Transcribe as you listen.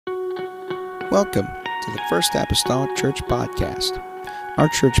Welcome to the First Apostolic Church Podcast. Our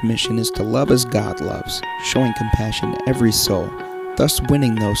church mission is to love as God loves, showing compassion to every soul, thus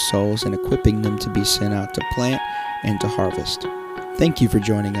winning those souls and equipping them to be sent out to plant and to harvest. Thank you for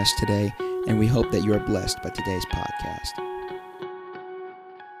joining us today, and we hope that you are blessed by today's podcast.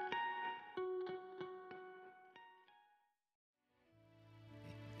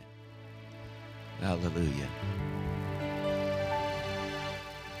 Hallelujah.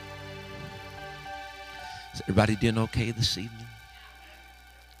 Is everybody doing okay this evening?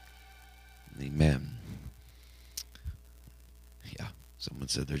 Amen. Yeah, someone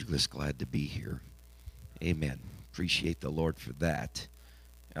said they're just glad to be here. Amen. Appreciate the Lord for that.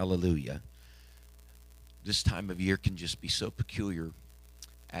 Hallelujah. This time of year can just be so peculiar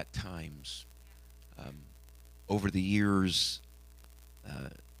at times. Over the years,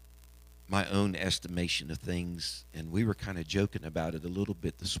 my own estimation of things, and we were kind of joking about it a little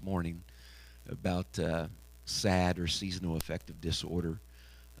bit this morning about SAD, or seasonal affective disorder,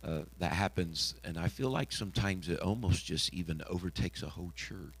 that happens, and I feel like sometimes it almost just even overtakes a whole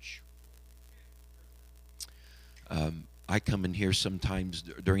church. I come in here sometimes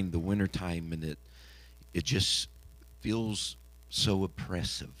during the wintertime, and it just feels so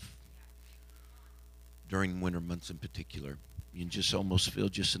oppressive during winter months in particular. You just almost feel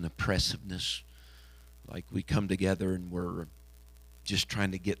just an oppressiveness, like we come together and we're just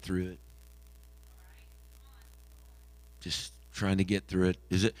trying to get through it. Just trying to get through it.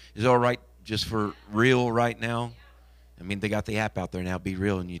 Is it all right just for real right now? I mean, they got the app out there now, Be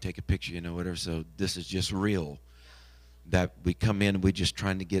Real, and you take a picture, whatever. So this is just real. That we come in and we're just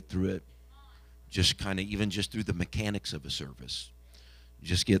trying to get through it. Just kind of, even just through the mechanics of a service.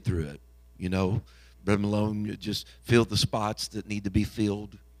 Just get through it, Brother Malone, you just fill the spots that need to be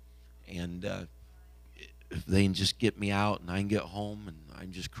filled. And if they can just get me out and I can get home and I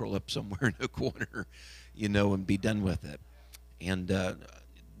can just curl up somewhere in a corner, and be done with it. And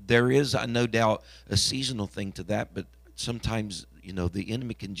there is, no doubt, a seasonal thing to that, but sometimes, the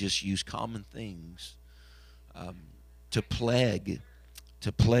enemy can just use common things to plague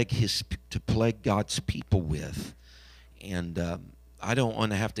God's people with. And I don't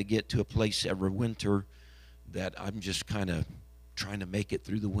want to have to get to a place every winter that I'm just kind of trying to make it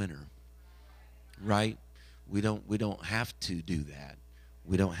through the winter, right? We don't have to do that.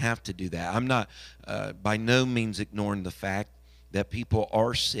 We don't have to do that. I'm not by no means ignoring the fact that people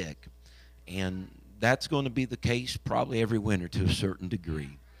are sick, and that's going to be the case probably every winter to a certain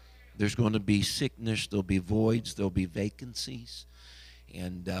degree. There's going to be sickness, there'll be voids, there'll be vacancies,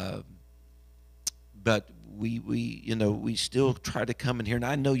 and but we still try to come in here, and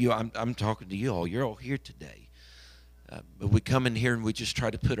I know I'm talking to you all. You're all here today, but we come in here and we just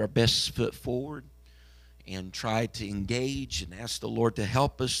try to put our best foot forward and try to engage and ask the Lord to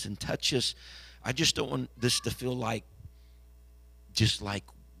help us and touch us. I just don't want this to feel like just like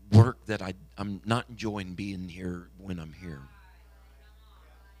work that I'm not enjoying being here when I'm here.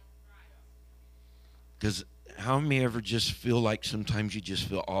 Because how many ever just feel like sometimes you just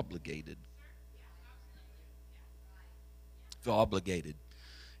feel obligated? Feel obligated.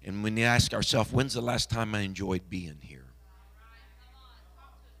 And when you ask ourselves, when's the last time I enjoyed being here?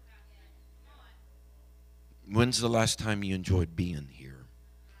 When's the last time you enjoyed being here?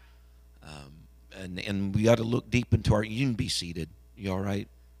 And we got to look deep into you can be seated. You all right?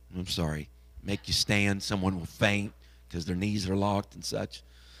 I'm sorry. Make you stand. Someone will faint because their knees are locked and such.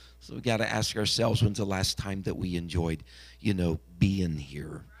 So we got to ask ourselves, when's the last time that we enjoyed, being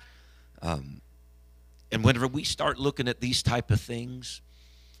here? And whenever we start looking at these type of things,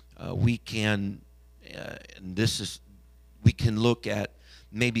 we can look at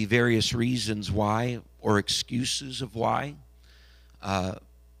maybe various reasons why or excuses of why.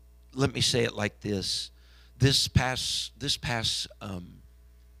 Let me say it like this. This past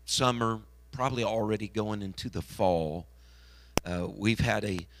summer, probably already going into the fall, we've had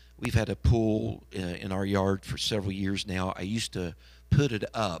a pool in our yard for several years now. I used to put it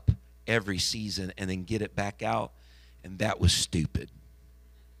up every season and then get it back out, and that was stupid.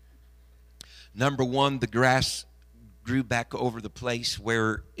 Number one, the grass grew back over the place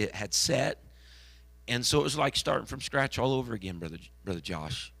where it had set, and so it was like starting from scratch all over again, Brother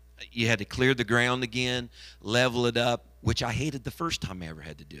Josh. You had to clear the ground again, level it up, which I hated the first time I ever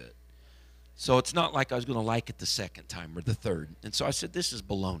had to do it. So it's not like I was going to like it the second time or the third. And so I said, this is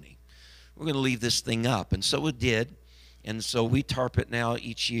baloney. We're going to leave this thing up. And so it did. And so we tarp it now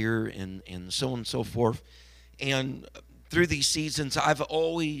each year and so on and so forth. And through these seasons, I've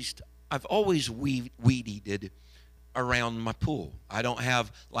always weed-eated around my pool. I don't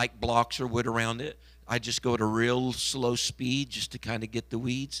have like blocks or wood around it. I just go at a real slow speed just to kind of get the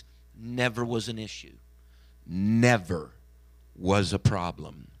weeds. never was an issue. Never was a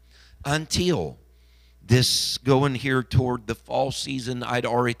problem. Until this going here toward the fall season, I'd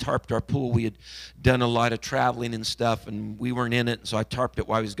already tarped our pool. We had done a lot of traveling and stuff, and we weren't in it, so I tarped it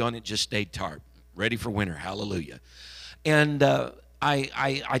while I was gone. It just stayed tarped, ready for winter. Hallelujah. And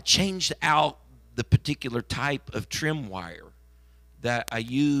I changed out the particular type of trim wire that I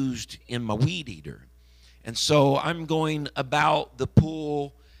used in my weed eater. And so I'm going about the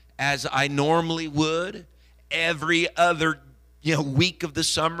pool as I normally would every other week of the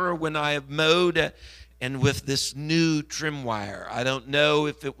summer when I have mowed, and with this new trim wire. I don't know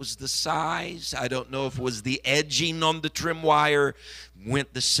if it was the size. I don't know if it was the edging on the trim wire.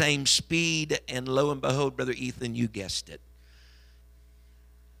 Went the same speed, and lo and behold, Brother Ethan, you guessed it.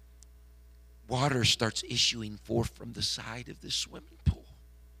 Water starts issuing forth from the side of the swimming pool,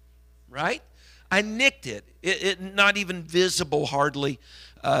 right? I nicked it. It not even visible hardly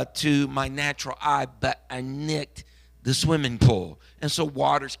to my natural eye, but I nicked the swimming pool. And so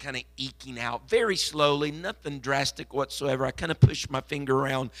water's kind of eking out very slowly, nothing drastic whatsoever. I kind of pushed my finger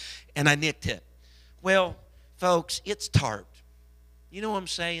around and I nicked it. Well, folks, it's tarped. You know what I'm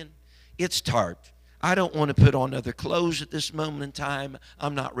saying? It's tarped. I don't want to put on other clothes at this moment in time.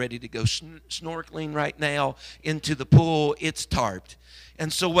 I'm not ready to go snorkeling right now into the pool. It's tarped.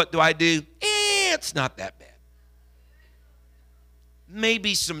 And so what do? It's not that bad.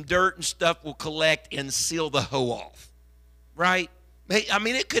 Maybe some dirt and stuff will collect and seal the hoe off, right? I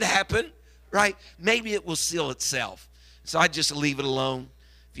mean, it could happen, right? Maybe it will seal itself. So I just leave it alone.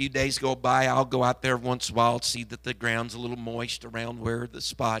 A few days go by, I'll go out there once in a while, see that the ground's a little moist around where the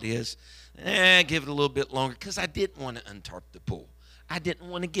spot is. Give it a little bit longer because I didn't want to untarp the pool. I didn't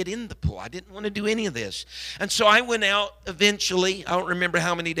want to get in the pool. I didn't want to do any of this. And so I went out eventually. I don't remember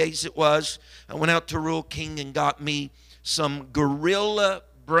how many days it was. I went out to Rural King and got me some Gorilla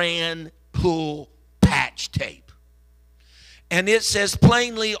brand pool patch tape. And it says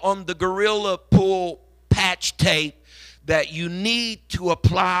plainly on the Gorilla pool patch tape that you need to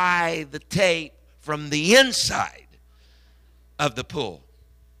apply the tape from the inside of the pool.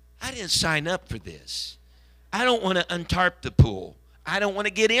 I didn't sign up for this. I don't want to untarp the pool. I don't want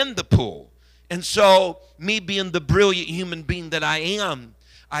to get in the pool. And so, me being the brilliant human being that I am,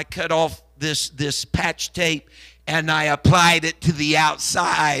 I cut off this patch tape and I applied it to the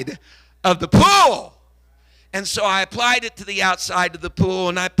outside of the pool. And so I applied it to the outside of the pool,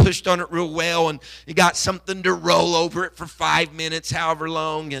 and I pushed on it real well, and it got something to roll over it for 5 minutes, however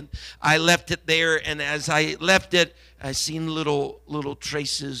long, and I left it there. And as I left it, I seen little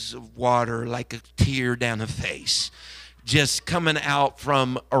traces of water, like a tear down a face, just coming out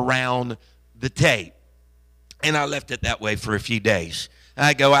from around the tape. And I left it that way for a few days.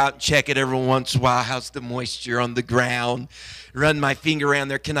 I go out and check it every once in a while. How's the moisture on the ground? Run my finger around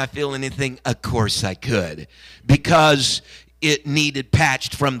there. Can I feel anything? Of course I could, because it needed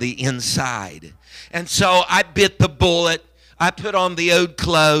patched from the inside. And so I bit the bullet. I put on the old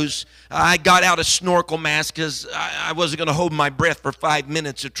clothes. I got out a snorkel mask because I wasn't going to hold my breath for 5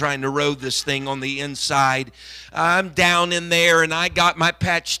 minutes of trying to row this thing on the inside. I'm down in there, and I got my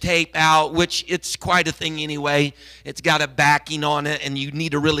patch tape out, which it's quite a thing anyway. It's got a backing on it, and you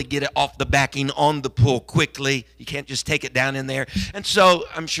need to really get it off the backing on the pool quickly. You can't just take it down in there. And so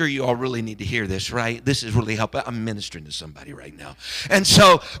I'm sure you all really need to hear this, right? This is really helping. I'm ministering to somebody right now. And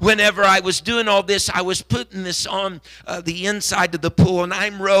so whenever I was doing all this, I was putting this on the inside of the pool, and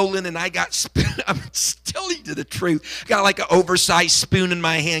I'm rolling, and I got I'm telling you the truth. I got like an oversized spoon in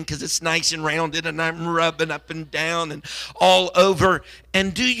my hand because it's nice and rounded, and I'm rubbing up and down and all over.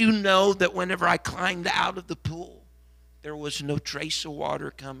 And do you know that whenever I climbed out of the pool, there was no trace of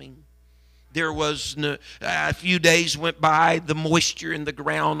water coming? There was no, a few days went by, the moisture in the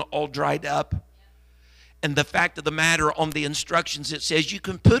ground all dried up. And the fact of the matter, on the instructions, it says you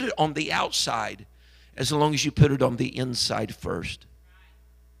can put it on the outside as long as you put it on the inside first.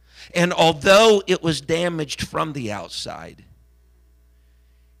 And although it was damaged from the outside,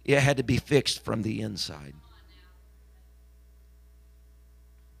 it had to be fixed from the inside.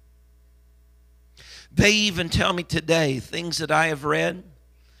 They even tell me today, things that I have read,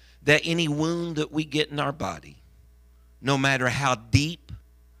 that any wound that we get in our body, no matter how deep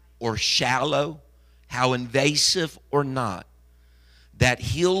or shallow, how invasive or not, that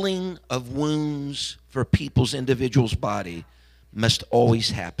healing of wounds for people's individual's body must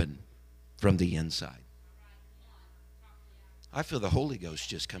always happen from the inside. I feel the Holy Ghost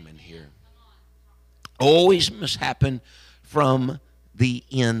just come in here. Always must happen from the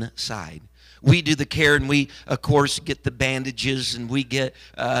inside. We do the care, and we, of course, get the bandages, and we get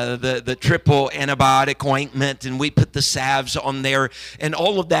the triple antibiotic ointment, and we put the salves on there, and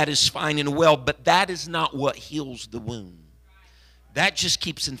all of that is fine and well, but that is not what heals the wound. That just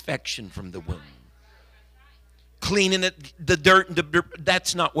keeps infection from the wound. Cleaning it, the dirt,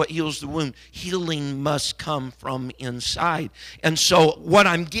 that's not what heals the wound. Healing must come from inside. And so what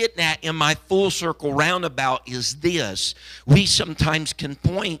I'm getting at in my full circle roundabout is this. We sometimes can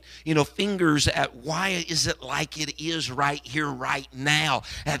point, fingers at why is it like it is right here, right now,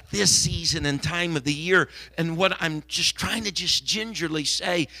 at this season and time of the year. And what I'm just trying to just gingerly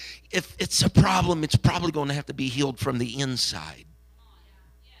say, if it's a problem, it's probably going to have to be healed from the inside.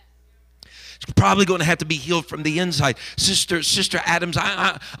 It's probably going to have to be healed from the inside. Sister Adams,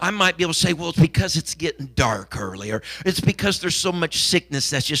 I might be able to say, well, it's because it's getting dark early, or it's because there's so much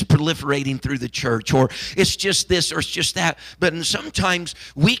sickness that's just proliferating through the church, or it's just this, or it's just that. But sometimes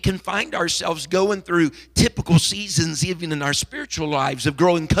we can find ourselves going through typical seasons, even in our spiritual lives, of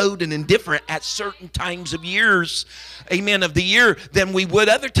growing cold and indifferent at certain times of years, amen, of the year than we would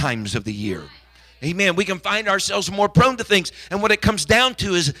other times of the year. Amen. We can find ourselves more prone to things. And what it comes down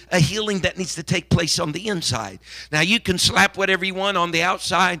to is a healing that needs to take place on the inside. Now, you can slap whatever you want on the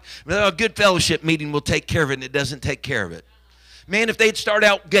outside. A good fellowship meeting will take care of it, and it doesn't take care of it. Man, if they'd start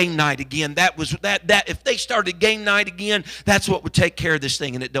out game night again, if they started game night again, that's what would take care of this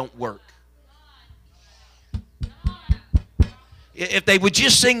thing, and it don't work. If they would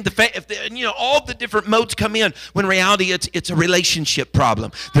just sing all the different modes come in, when in reality it's a relationship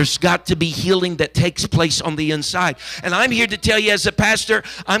problem. There's got to be healing that takes place on the inside. And I'm here to tell you, as a pastor,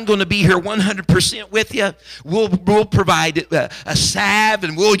 I'm going to be here 100% with you. We'll provide a salve,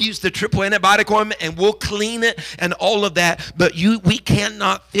 and we'll use the triple antibiotic ointment, and we'll clean it and all of that. But we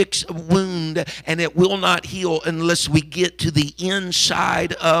cannot fix a wound, and it will not heal unless we get to the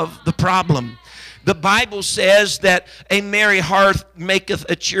inside of the problem. The Bible says that a merry heart maketh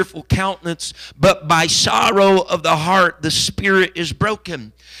a cheerful countenance, but by sorrow of the heart the spirit is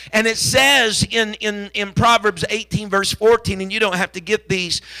broken. And it says in Proverbs 18 verse 14, and you don't have to get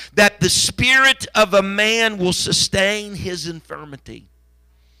these, that the spirit of a man will sustain his infirmity.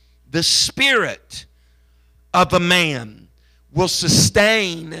 The spirit of a man will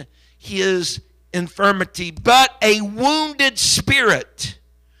sustain his infirmity, but a wounded spirit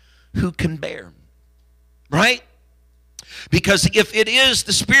who can bear? Right? Because if it is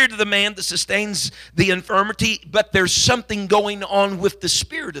the spirit of the man that sustains the infirmity, but there's something going on with the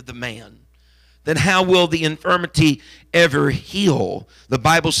spirit of the man, then how will the infirmity ever heal? The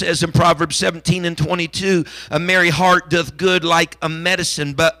Bible says in Proverbs 17 and 22, a merry heart doth good like a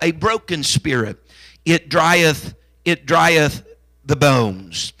medicine, but a broken spirit, it drieth the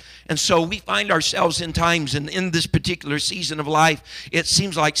bones. And so we find ourselves in times, and in this particular season of life, it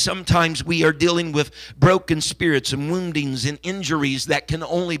seems like sometimes we are dealing with broken spirits and woundings and injuries that can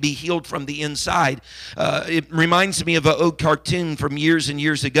only be healed from the inside. It reminds me of an old cartoon from years and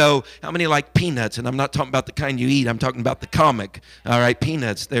years ago. How many like Peanuts? And I'm not talking about the kind you eat. I'm talking about the comic. All right,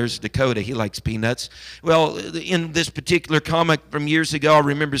 Peanuts. There's Dakota. He likes peanuts. Well, in this particular comic from years ago, I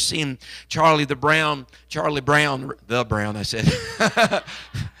remember seeing Charlie Brown, I said.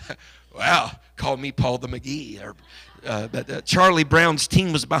 Wow, call me Paul the McGee. But Charlie Brown's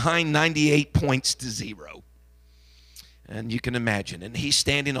team was behind 98 points to 0. And you can imagine. And he's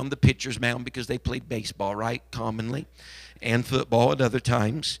standing on the pitcher's mound because they played baseball, right, commonly, and football at other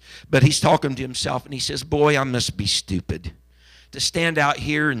times. But he's talking to himself, and he says, boy, I must be stupid to stand out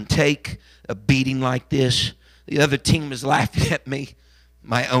here and take a beating like this. The other team is laughing at me.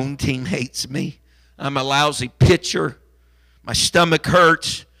 My own team hates me. I'm a lousy pitcher. My stomach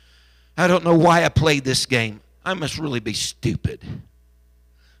hurts. I don't know why I played this game. I must really be stupid.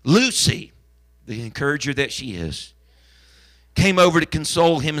 Lucy, the encourager that she is, came over to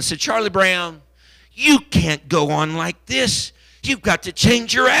console him and said, Charlie Brown, you can't go on like this. You've got to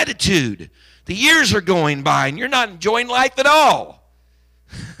change your attitude. The years are going by and you're not enjoying life at all.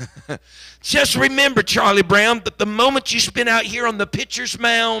 Just remember, Charlie Brown, that the moments you spend out here on the pitcher's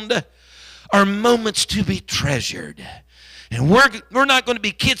mound are moments to be treasured. And we're not going to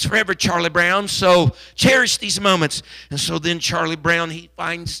be kids forever, Charlie Brown, so cherish these moments. And so then Charlie Brown, he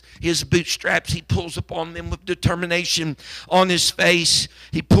finds his bootstraps. He pulls upon them with determination on his face.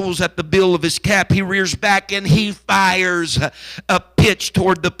 He pulls at the bill of his cap. He rears back and he fires a pitch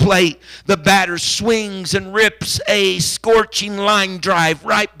toward the plate. The batter swings and rips a scorching line drive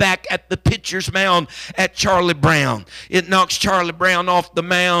right back at the pitcher's mound at Charlie Brown. It knocks Charlie Brown off the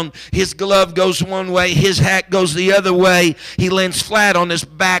mound. His glove goes one way. His hat goes the other way. He lands flat on his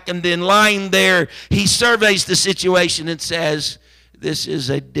back, and then lying there, he surveys the situation and says, this is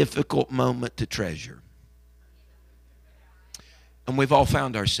a difficult moment to treasure. And we've all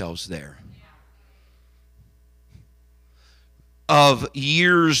found ourselves there. Of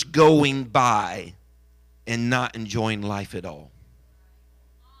years going by and not enjoying life at all.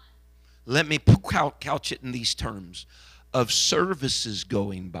 Let me couch it in these terms. Of services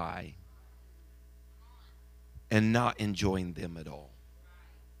going by and not enjoying them at all.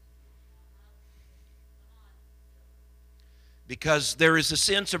 Because there is a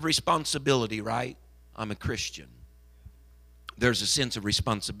sense of responsibility, right? I'm a Christian. There's a sense of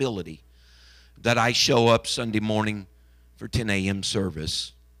responsibility that I show up Sunday morning for 10 a.m.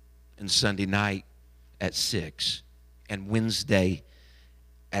 service and Sunday night at 6 and Wednesday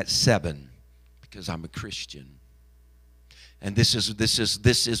at 7 because I'm a Christian. And this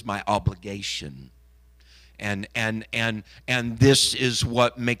is my obligation. And this is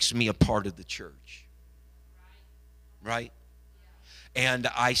what makes me a part of the church. Right? And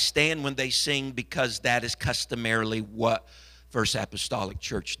I stand when they sing because that is customarily what First Apostolic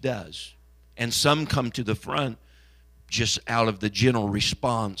Church does. And some come to the front just out of the general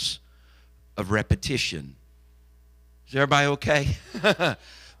response of repetition. Is everybody okay?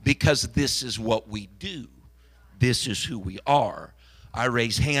 Because this is what we do. This is who we are. I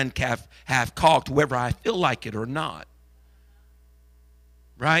raise hand half cocked whether I feel like it or not.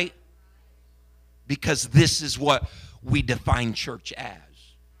 Right? Because this is what we define church as.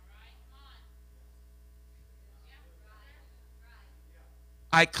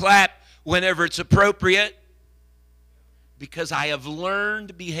 I clap whenever it's appropriate because I have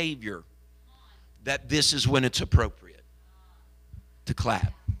learned behavior that this is when it's appropriate to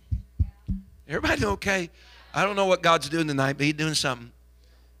clap. Everybody okay? I don't know what God's doing tonight, but He's doing something.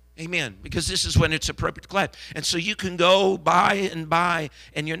 Amen. Because this is when it's appropriate to clap. And so you can go by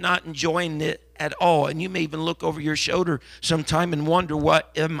and you're not enjoying it at all. And you may even look over your shoulder sometime and wonder,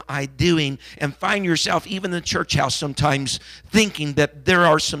 what am I doing? And find yourself, even in the church house sometimes, thinking that there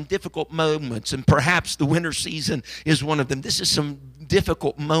are some difficult moments. And perhaps the winter season is one of them. This is some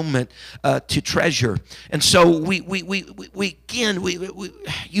difficult moment to treasure. And so you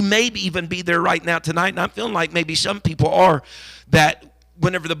may even be there right now tonight. And I'm feeling like maybe some people are, that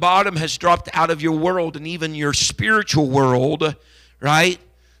whenever the bottom has dropped out of your world and even your spiritual world, right,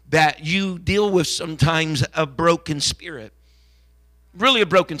 that you deal with sometimes a broken spirit. Really a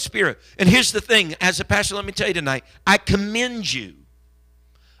broken spirit. And here's the thing, as a pastor, let me tell you tonight, I commend you.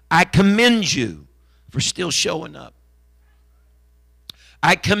 I commend you for still showing up.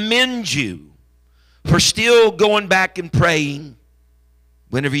 I commend you for still going back and praying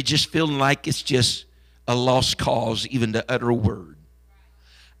whenever you're just feeling like it's just a lost cause even to utter a word.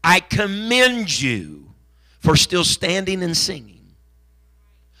 I commend you for still standing and singing.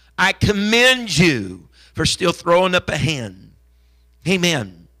 I commend you for still throwing up a hand.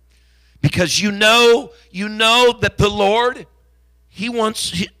 Amen. Because you know that the Lord, He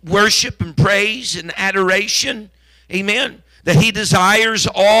wants worship and praise and adoration. Amen. That He desires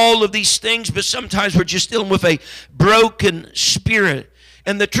all of these things, but sometimes we're just dealing with a broken spirit.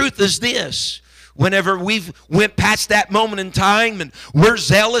 And the truth is this: whenever we've went past that moment in time and we're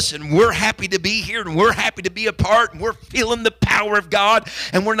zealous and we're happy to be here and we're happy to be a part and we're feeling the power of God,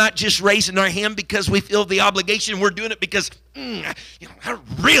 and we're not just raising our hand because we feel the obligation, we're doing it because I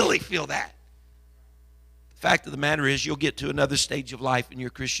really feel that. The fact of the matter is, you'll get to another stage of life in your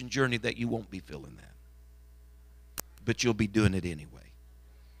Christian journey that you won't be feeling that. But you'll be doing it anyway.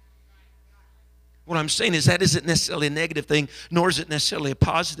 What I'm saying is that isn't necessarily a negative thing, nor is it necessarily a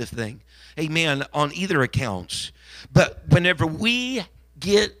positive thing. Amen, on either accounts. But whenever we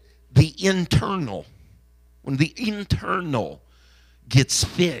get the internal, when the internal gets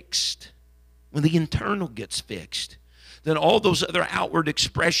fixed, then all those other outward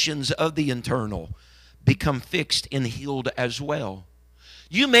expressions of the internal become fixed and healed as well.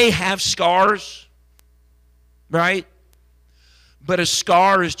 You may have scars, right? But a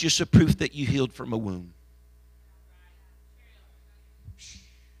scar is just a proof that you healed from a wound.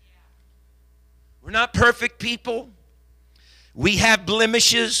 We're not perfect people. We have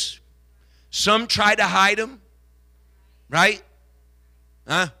blemishes. Some try to hide them, right?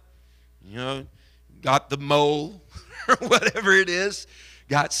 Got the mole or whatever it is.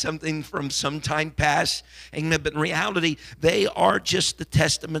 Got something from some time past. Amen. But in reality, they are just the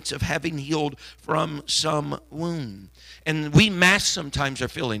testaments of having healed from some wound. And we mask sometimes our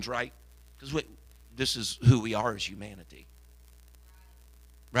feelings, right? Because this is who we are as humanity.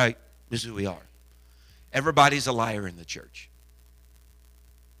 Right? This is who we are. Everybody's a liar in the church.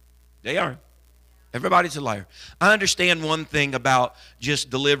 They are. Everybody's a liar. I understand one thing about just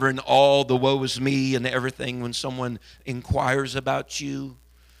delivering all the woe is me and everything when someone inquires about you,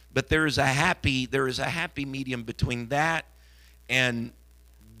 but there is a happy medium between that and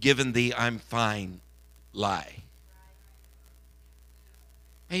giving the I'm fine lie.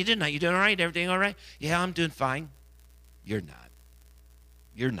 Hey, you doing all right? Everything all right? Yeah, I'm doing fine. You're not.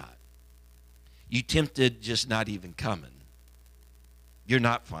 You're not. You tempted just not even coming. You're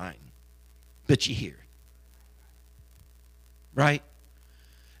not fine. But you hear it. Right?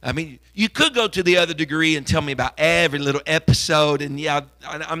 I mean, you could go to the other degree and tell me about every little episode, and yeah,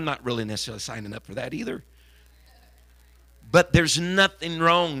 I'm not really necessarily signing up for that either. But there's nothing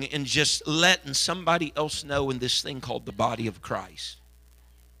wrong in just letting somebody else know in this thing called the body of Christ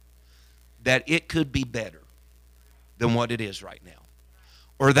that it could be better than what it is right now.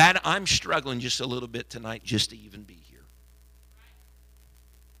 Or that I'm struggling just a little bit tonight just to even be here.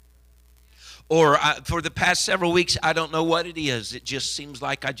 Or for the past several weeks, I don't know what it is. It just seems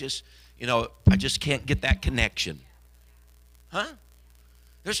like I just can't get that connection. Huh?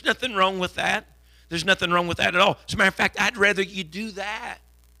 There's nothing wrong with that. There's nothing wrong with that at all. As a matter of fact, I'd rather you do that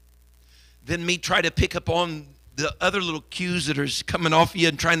than me try to pick up on the other little cues that are coming off you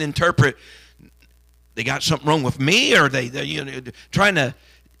and trying to interpret. They got something wrong with me, or they trying to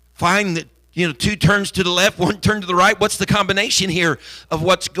find that, two turns to the left, one turn to the right. What's the combination here of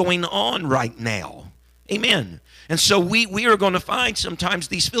what's going on right now? Amen. And so we are going to find sometimes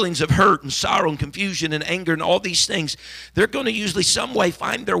these feelings of hurt and sorrow and confusion and anger and all these things, they're going to usually some way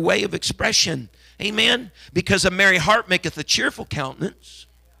find their way of expression. Amen. Because a merry heart maketh a cheerful countenance.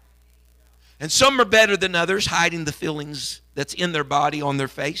 And some are better than others, hiding the feelings that's in their body on their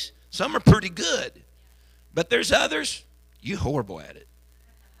face. Some are pretty good. But there's others, you horrible at it.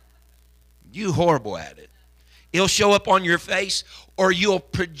 You horrible at it. It'll show up on your face, or you'll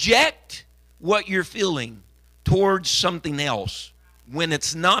project what you're feeling towards something else when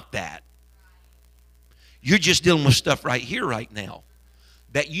it's not that. You're just dealing with stuff right here, right now,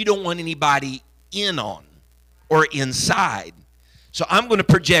 that you don't want anybody in on or inside. So I'm going to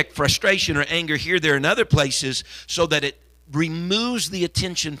project frustration or anger here, there, and other places so that it removes the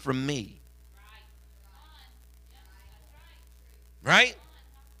attention from me. Right?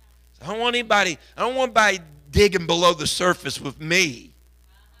 I don't want anybody digging below the surface with me.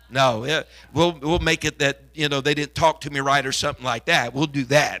 No, we'll make it that, they didn't talk to me right or something like that. We'll do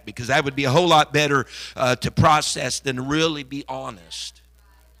that because that would be a whole lot better to process than really be honest.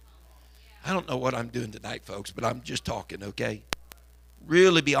 I don't know what I'm doing tonight, folks, but I'm just talking, okay?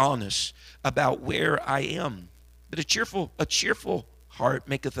 Really be honest about where I am. But a cheerful heart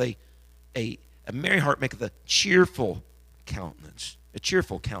maketh a merry heart maketh a cheerful countenance. A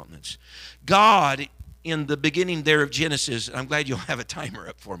cheerful countenance. God, in the beginning there of Genesis, and I'm glad you'll have a timer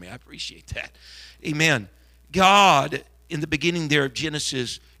up for me. I appreciate that. Amen. God, in the beginning there of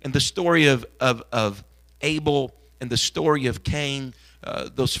Genesis, and the story of Abel and the story of Cain,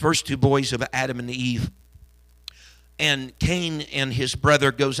 those first two boys of Adam and Eve. And Cain and his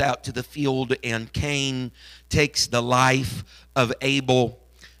brother goes out to the field, and Cain takes the life of Abel.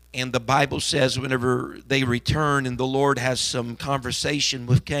 And the Bible says whenever they return and the Lord has some conversation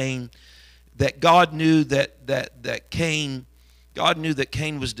with Cain, that God knew that Cain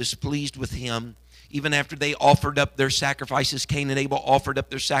was displeased with him. Even after they offered up their sacrifices, Cain and Abel offered up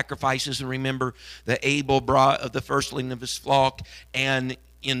their sacrifices. And remember that Abel brought of the firstling of his flock, and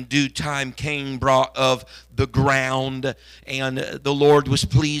in due time Cain brought of the ground. And the Lord was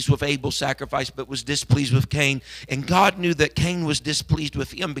pleased with Abel's sacrifice but was displeased with Cain. And God knew that Cain was displeased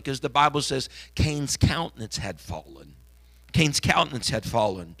with him because the Bible says Cain's countenance had fallen. Cain's countenance had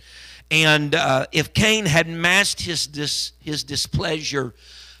fallen. And if Cain had masked his displeasure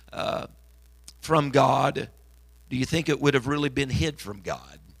from God, do you think it would have really been hid from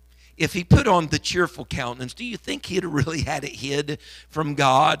God? If he put on the cheerful countenance, do you think he'd really had it hid from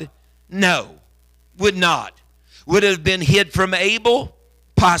God? No, would not. Would it have been hid from Abel?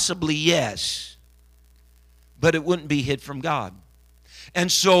 Possibly yes. But it wouldn't be hid from God.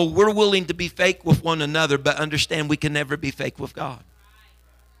 And so we're willing to be fake with one another, but understand we can never be fake with God.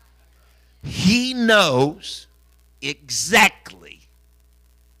 He knows exactly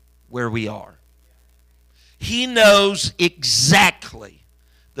where we are. He knows exactly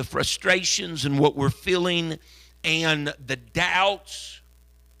the frustrations and what we're feeling and the doubts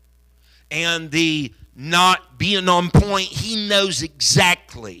and the not being on point. He knows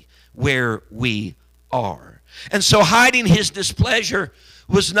exactly where we are. And so hiding his displeasure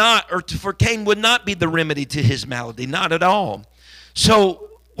was not, or for Cain would not be the remedy to his malady, not at all. So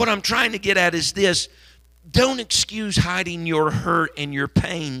what I'm trying to get at is this: don't excuse hiding your hurt and your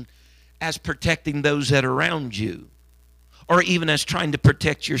pain as protecting those that are around you, or even as trying to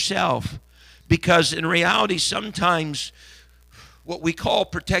protect yourself. Because in reality, sometimes what we call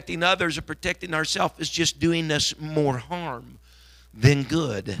protecting others or protecting ourselves is just doing us more harm than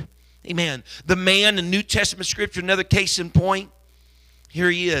good. Amen. The man in New Testament Scripture, another case in point,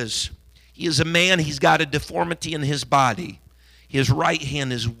 here he is. He is a man, he's got a deformity in his body. His right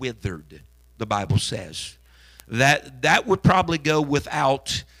hand is withered, the Bible says. That would probably go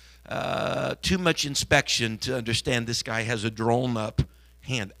without too much inspection to understand this guy has a drawn up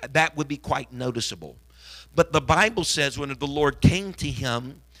hand. That would be quite noticeable. But the Bible says when the Lord came to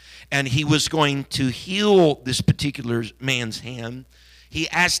him and he was going to heal this particular man's hand, he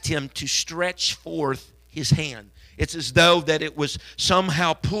asked him to stretch forth his hand. It's as though that it was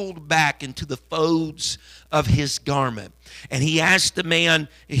somehow pulled back into the folds of his garment. And he asked the man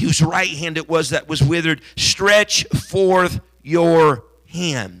whose right hand it was that was withered, stretch forth your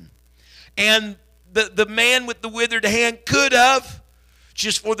hand. And the man with the withered hand could have,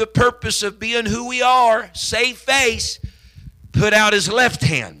 just for the purpose of being who we are, save face, put out his left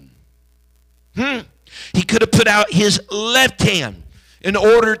hand. He could have put out his left hand in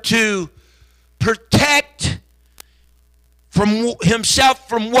order to protect from himself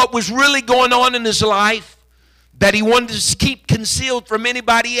from what was really going on in his life that he wanted to keep concealed from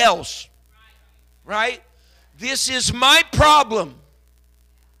anybody else. Right? This is my problem.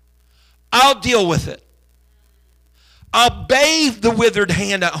 I'll deal with it. I'll bathe the withered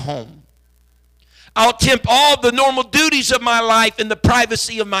hand at home. I'll attempt all the normal duties of my life in the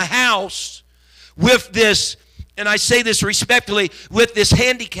privacy of my house with this, and I say this respectfully, with this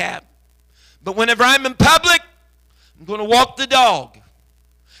handicap. But whenever I'm in public, I'm going to walk the dog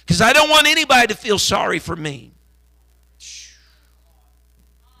because I don't want anybody to feel sorry for me.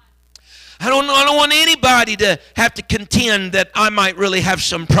 I don't want anybody to have to contend that I might really have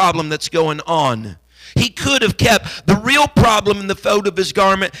some problem that's going on. He could have kept the real problem in the fold of his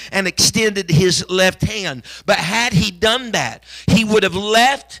garment and extended his left hand. But had he done that, he would have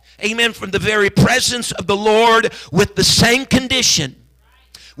left, amen, from the very presence of the Lord with the same condition,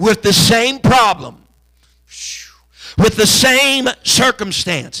 with the same problem, with the same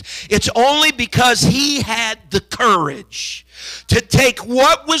circumstance. It's only because he had the courage to take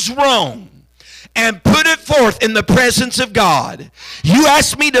what was wrong and put it forth in the presence of God. You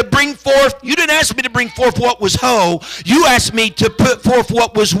asked me to bring forth, you didn't ask me to bring forth what was whole. You asked me to put forth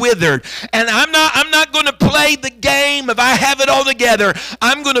what was withered. And I'm not going to play the game if I have it all together.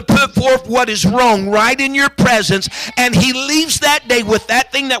 I'm going to put forth what is wrong right in your presence. And he leaves that day with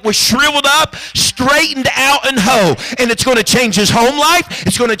that thing that was shriveled up, straightened out and whole. And it's going to change his home life.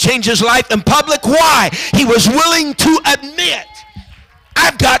 It's going to change his life in public. Why? He was willing to admit,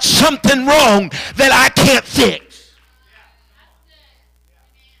 I've got something wrong that I can't fix.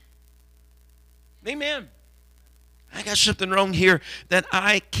 Amen. I got something wrong here that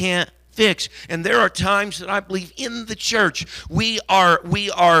I can't fix. And there are times that I believe in the church we are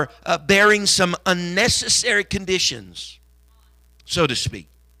bearing some unnecessary conditions, so to speak,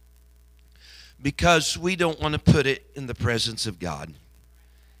 because we don't want to put it in the presence of God.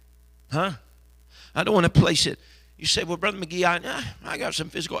 I don't want to place it. You say, well, Brother McGee, I got some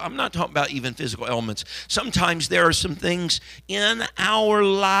physical. I'm not talking about even physical ailments. Sometimes there are some things in our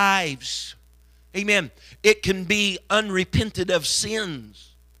lives. Amen. It can be unrepented of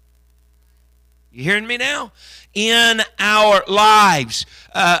sins. You hearing me now? In our lives,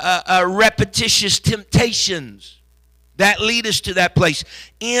 repetitious temptations that lead us to that place.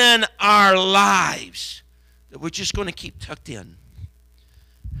 In our lives that we're just going to keep tucked in.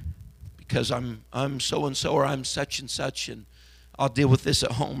 Because I'm so-and-so or I'm such and such, and I'll deal with this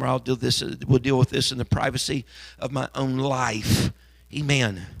at home, or we'll deal with this in the privacy of my own life.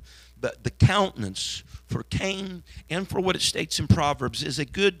 Amen. But the countenance for Cain and for what it states in Proverbs is a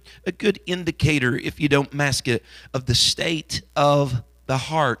good indicator, if you don't mask it, of the state of the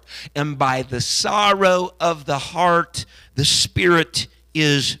heart. And by the sorrow of the heart, the spirit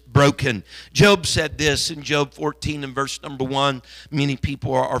is broken. Job said this in Job 14 and verse number 1. Many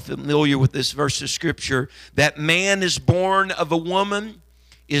people are familiar with this verse of scripture. That man is born of a woman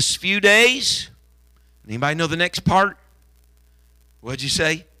is few days. Anybody know the next part? What'd you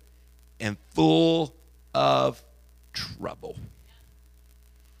say? And full of trouble.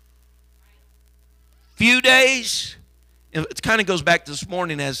 Few days. It kind of goes back to this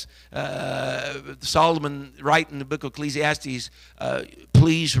morning as Solomon writing in the book of Ecclesiastes,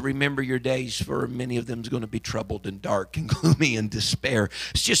 please remember your days, for many of them is going to be troubled and dark and gloomy and despair.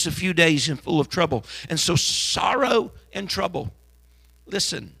 It's just a few days and full of trouble. And so sorrow and trouble.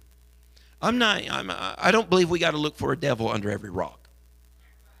 Listen, I don't believe we got to look for a devil under every rock.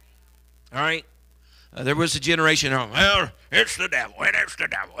 All right? There was a generation, well, it's the devil, and it's the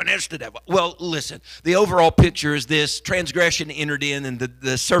devil, and it's the devil. Well, listen, the overall picture is this. Transgression entered in, and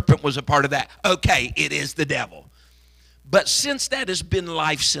the serpent was a part of that. Okay, it is the devil. But since that has been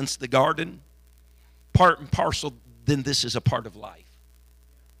life since the garden, part and parcel, then this is a part of life.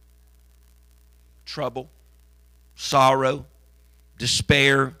 Trouble, sorrow,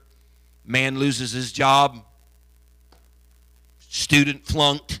 despair, man loses his job, student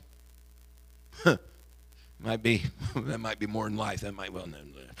flunked. That might be more in life. That might, well,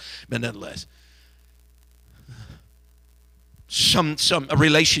 but nonetheless. A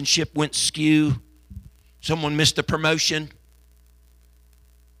relationship went skew. Someone missed a promotion.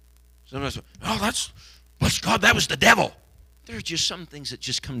 Someone said, oh, bless God, that was the devil. There are just some things that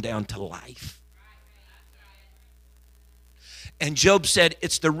just come down to life. And Job said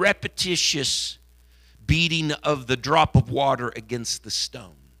it's the repetitious beating of the drop of water against the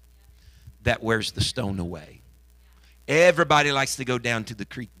stone that wears the stone away. Everybody likes to go down to the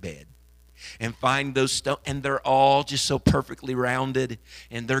creek bed and find those stones, and they're all just so perfectly rounded,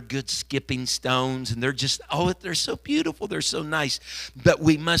 and they're good skipping stones, and they're just, they're so beautiful, they're so nice. But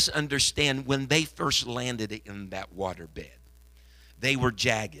we must understand, when they first landed in that waterbed, they were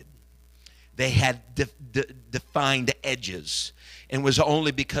jagged. They had defined edges. And was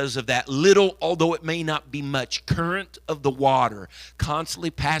only because of that little, although it may not be much, current of the water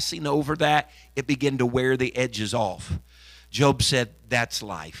constantly passing over that, it began to wear the edges off. Job said, that's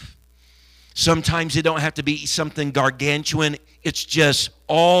life. Sometimes it don't have to be something gargantuan. It's just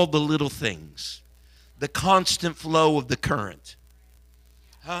all the little things. The constant flow of the current.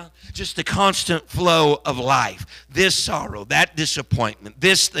 Just the constant flow of life. This sorrow, that disappointment,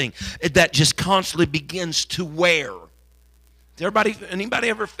 this thing that just constantly begins to wear. Anybody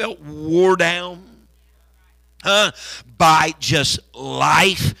ever felt wore down? By just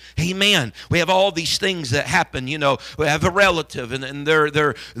life. Amen. We have all these things that happen. You know, we have a relative and they're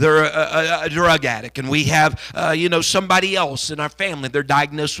a drug addict, and we have somebody else in our family, they're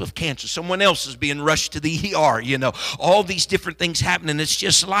diagnosed with cancer. Someone else is being rushed to the ER. You know, all these different things happening. It's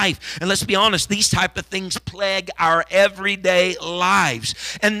just life. And let's be honest, these type of things plague our everyday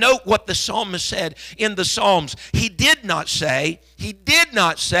lives. And note what the psalmist said in the Psalms. He did not say,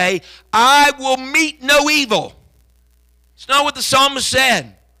 I will meet no evil. It's not what the psalmist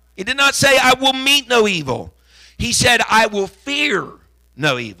said. He did not say, I will meet no evil. He said, I will fear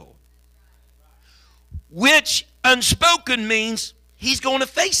no evil. Which unspoken means he's going to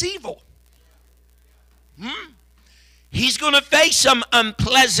face evil. He's going to face some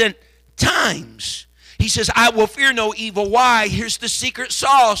unpleasant times. He says, I will fear no evil. Why? Here's the secret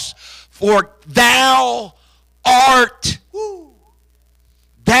sauce. For thou art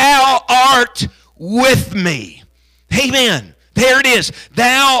with me. Amen. There it is.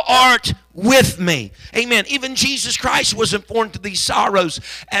 Thou art with me. Amen. Even Jesus Christ was informed of these sorrows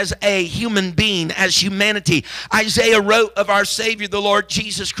as a human being, as humanity. Isaiah wrote of our Savior, the Lord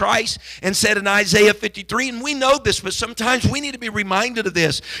Jesus Christ, and said in Isaiah 53, and we know this, but sometimes we need to be reminded of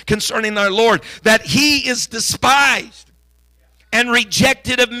this concerning our Lord, that he is despised and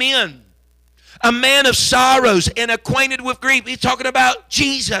rejected of men, a man of sorrows and acquainted with grief. He's talking about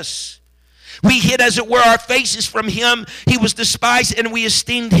Jesus. We hid, as it were, our faces from him. He was despised, and we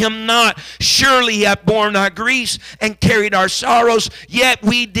esteemed him not. Surely he hath borne our griefs and carried our sorrows. Yet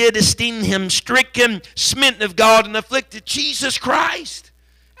we did esteem him stricken, smitten of God, and afflicted. Jesus Christ.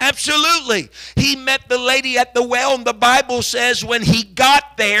 Absolutely. He met the lady at the well, and the Bible says when he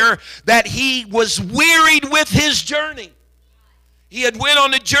got there that he was wearied with his journey. He had went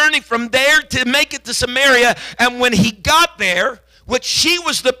on a journey from there to make it to Samaria, and when he got there, which she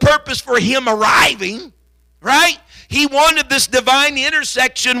was the purpose for him arriving, right? He wanted this divine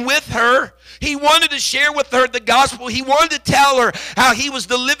intersection with her. He wanted to share with her the gospel. He wanted to tell her how he was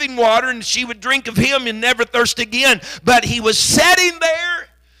the living water and she would drink of him and never thirst again. But he was sitting there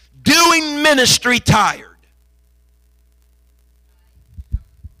doing ministry tired.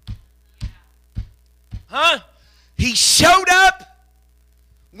 He showed up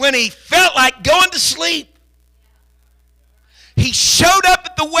when he felt like going to sleep. He showed up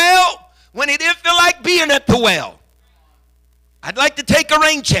at the well when he didn't feel like being at the well. I'd like to take a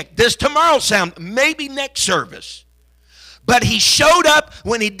rain check. Does tomorrow sound? Maybe next service. But he showed up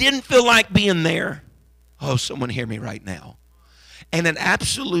when he didn't feel like being there. Oh, someone hear me right now. And it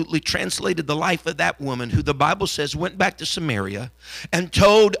absolutely translated the life of that woman, who the Bible says went back to Samaria and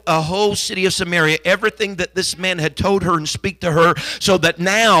told a whole city of Samaria everything that this man had told her and speak to her, so that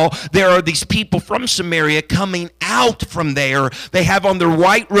now there are these people from Samaria coming out from there. They have on their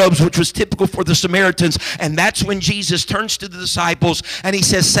white robes, which was typical for the Samaritans. And that's when Jesus turns to the disciples and he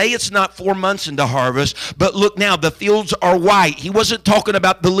says, say it's not 4 months into harvest, but look now, the fields are white. He wasn't talking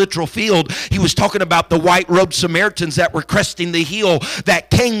about the literal field. He was talking about the white-robed Samaritans that were cresting the hill,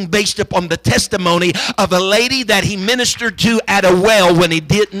 that came based upon the testimony of a lady that he ministered to at a well when he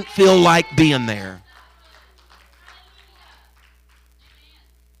didn't feel like being there.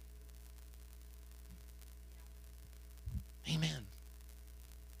 Amen.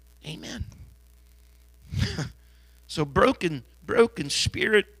 Amen. So broken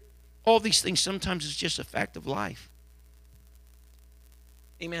spirit, all these things sometimes is just a fact of life.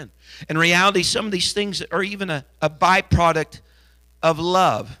 Amen. In reality, some of these things are even a byproduct of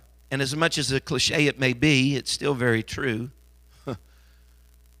love. And as much as a cliche it may be, it's still very true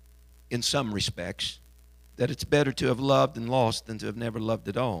in some respects, that it's better to have loved and lost than to have never loved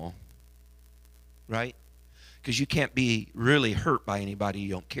at all. Right? Because you can't be really hurt by anybody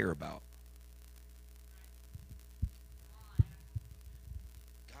you don't care about.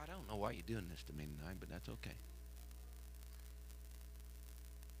 God, I don't know why you're doing this to me tonight, but that's okay.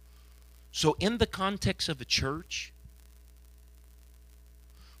 So in the context of a church,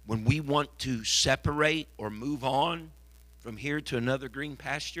 when we want to separate or move on from here to another green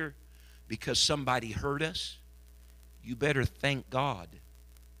pasture because somebody hurt us, you better thank God,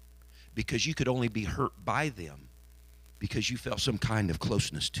 because you could only be hurt by them because you felt some kind of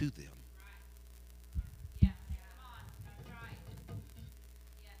closeness to them. Amen.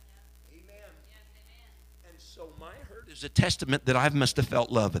 And so my hurt is a testament that I must have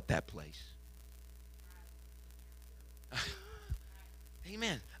felt love at that place.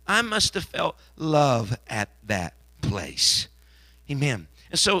 Amen. I must have felt love at that place. Amen.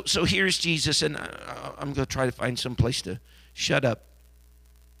 And so here's Jesus, and I'm going to try to find some place to shut up.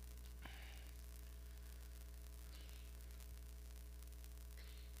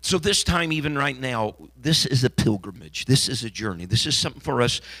 So this time, even right now, this is a pilgrimage. This is a journey. This is something for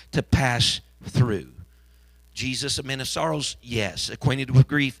us to pass through. Jesus, a man of sorrows? Yes. Acquainted with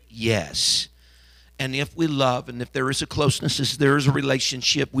grief? Yes. And if we love, and if there is a closeness, if there is a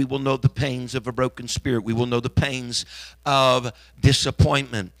relationship, we will know the pains of a broken spirit. We will know the pains of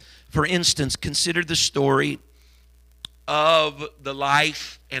disappointment. For instance, consider the story of the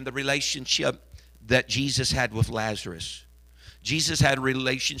life and the relationship that Jesus had with Lazarus. Jesus had a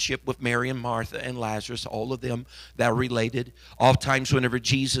relationship with Mary and Martha and Lazarus, all of them that are related. Oftentimes whenever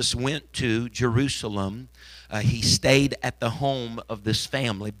Jesus went to Jerusalem, he stayed at the home of this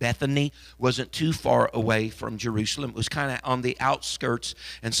family. Bethany wasn't too far away from Jerusalem. It was kind of on the outskirts,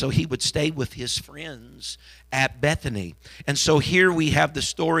 and so he would stay with his friends at Bethany. And so here we have the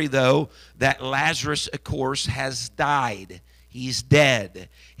story, though, that Lazarus, of course, has died. He's dead.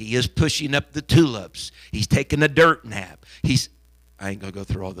 He is pushing up the tulips. He's taking a dirt nap. I ain't going to go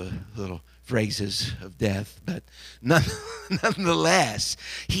through all the little phrases of death, but nonetheless,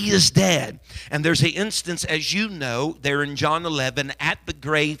 he is dead. And there's an instance, as you know, there in John 11 at the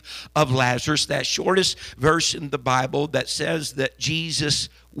grave of Lazarus, that shortest verse in the Bible that says that Jesus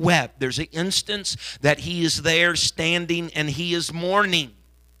wept. There's an instance that he is there standing and he is mourning.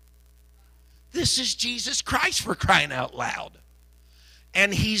 This is Jesus Christ, for crying out loud.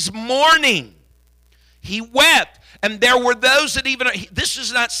 And he's mourning. He wept. And there were those that even, this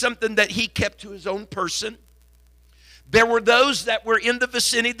is not something that he kept to his own person. There were those that were in the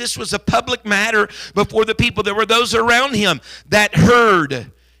vicinity. This was a public matter before the people. There were those around him that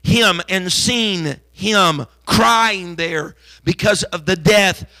heard him and seen him crying there because of the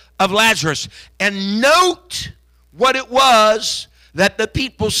death of Lazarus. And note what it was that the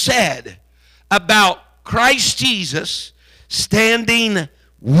people said about Christ Jesus standing,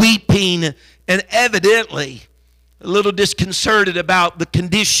 weeping, and evidently a little disconcerted about the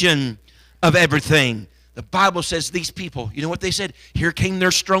condition of everything. The Bible says these people, you know what they said? Here came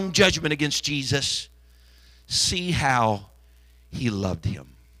their strong judgment against Jesus. See how he loved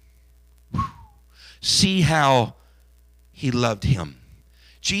him. Whew. See how he loved him.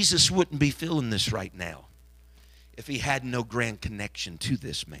 Jesus wouldn't be feeling this right now if he had no grand connection to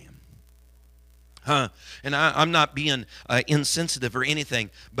this man. And I'm not being insensitive or anything,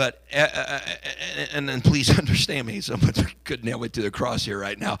 but and please understand me. Someone could nail me to the cross here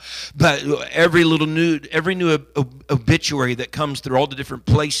right now. But every new obituary that comes through all the different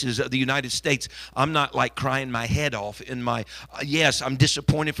places of the United States, I'm not like crying my head off in my. Yes, I'm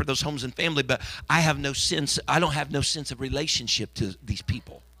disappointed for those homes and family, but I don't have no sense of relationship to these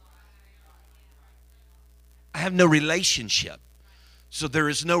people. I have no relationship. So there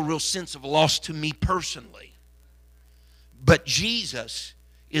is no real sense of loss to me personally. But Jesus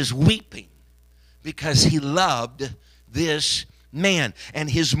is weeping because he loved this man. And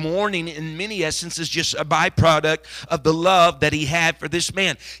his mourning, in many essence, is just a byproduct of the love that he had for this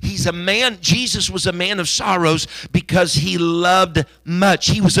man. He's a man, Jesus was a man of sorrows because he loved much.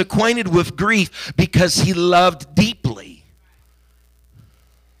 He was acquainted with grief because he loved deeply.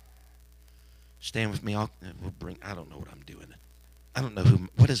 Stand with me. I don't know what I'm doing. I don't know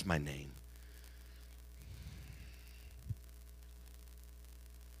what is my name?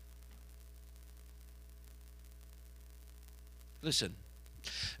 Listen,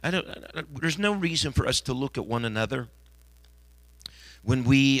 there's no reason for us to look at one another when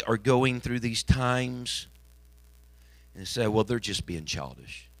we are going through these times and say, well, they're just being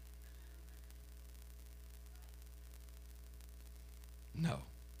childish. No.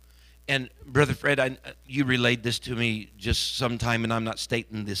 And Brother Fred, you relayed this to me just sometime, and I'm not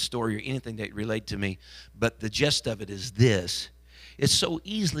stating this story or anything that you relayed to me, but the gist of it is this. It's so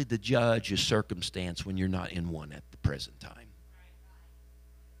easy to judge a circumstance when you're not in one at the present time.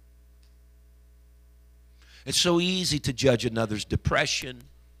 It's so easy to judge another's depression,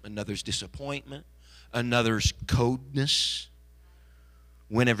 another's disappointment, another's coldness,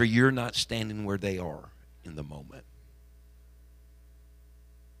 whenever you're not standing where they are in the moment.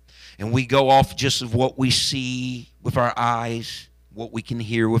 And we go off just of what we see with our eyes, what we can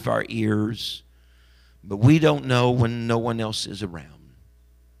hear with our ears. But we don't know when no one else is around.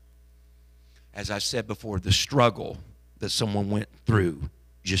 As I said before, the struggle that someone went through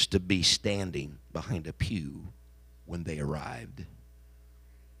just to be standing behind a pew when they arrived.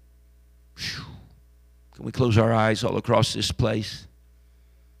 Whew. Can we close our eyes all across this place?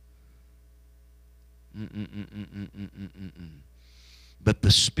 But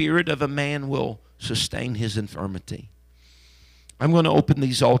the spirit of a man will sustain his infirmity. I'm going to open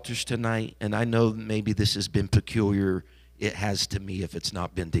these altars tonight, and I know maybe this has been peculiar. It has to me if it's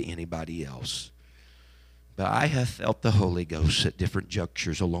not been to anybody else. But I have felt the Holy Ghost at different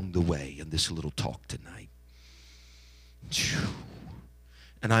junctures along the way in this little talk tonight.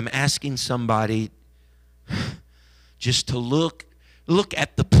 And I'm asking somebody just to look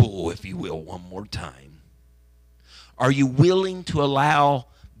at the pool, if you will, one more time. Are you willing to allow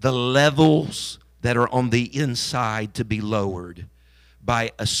the levels that are on the inside to be lowered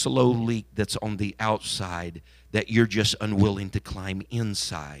by a slow leak that's on the outside that you're just unwilling to climb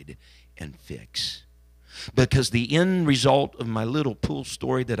inside and fix? Because the end result of my little pool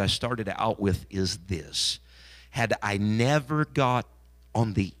story that I started out with is this. Had I never got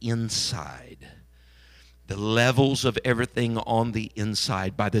on the inside, the levels of everything on the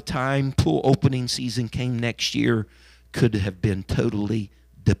inside, by the time pool opening season came next year, could have been totally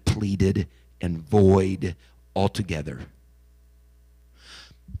depleted and void altogether.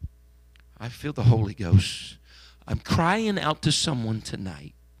 I feel the Holy Ghost. I'm crying out to someone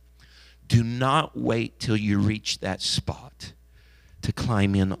tonight. Do not wait till you reach that spot to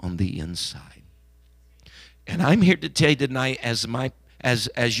climb in on the inside. And I'm here to tell you tonight,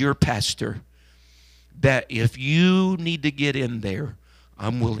 as your pastor, that if you need to get in there,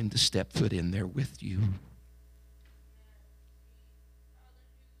 I'm willing to step foot in there with you.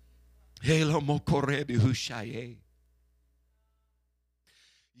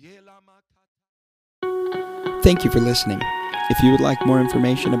 Thank you for listening. If you would like more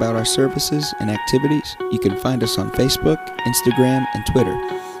information about our services and activities, you can find us on Facebook, Instagram, and Twitter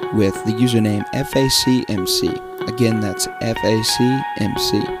with the username FACMC. Again, that's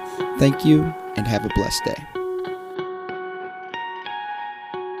FACMC. Thank you, and have a blessed day.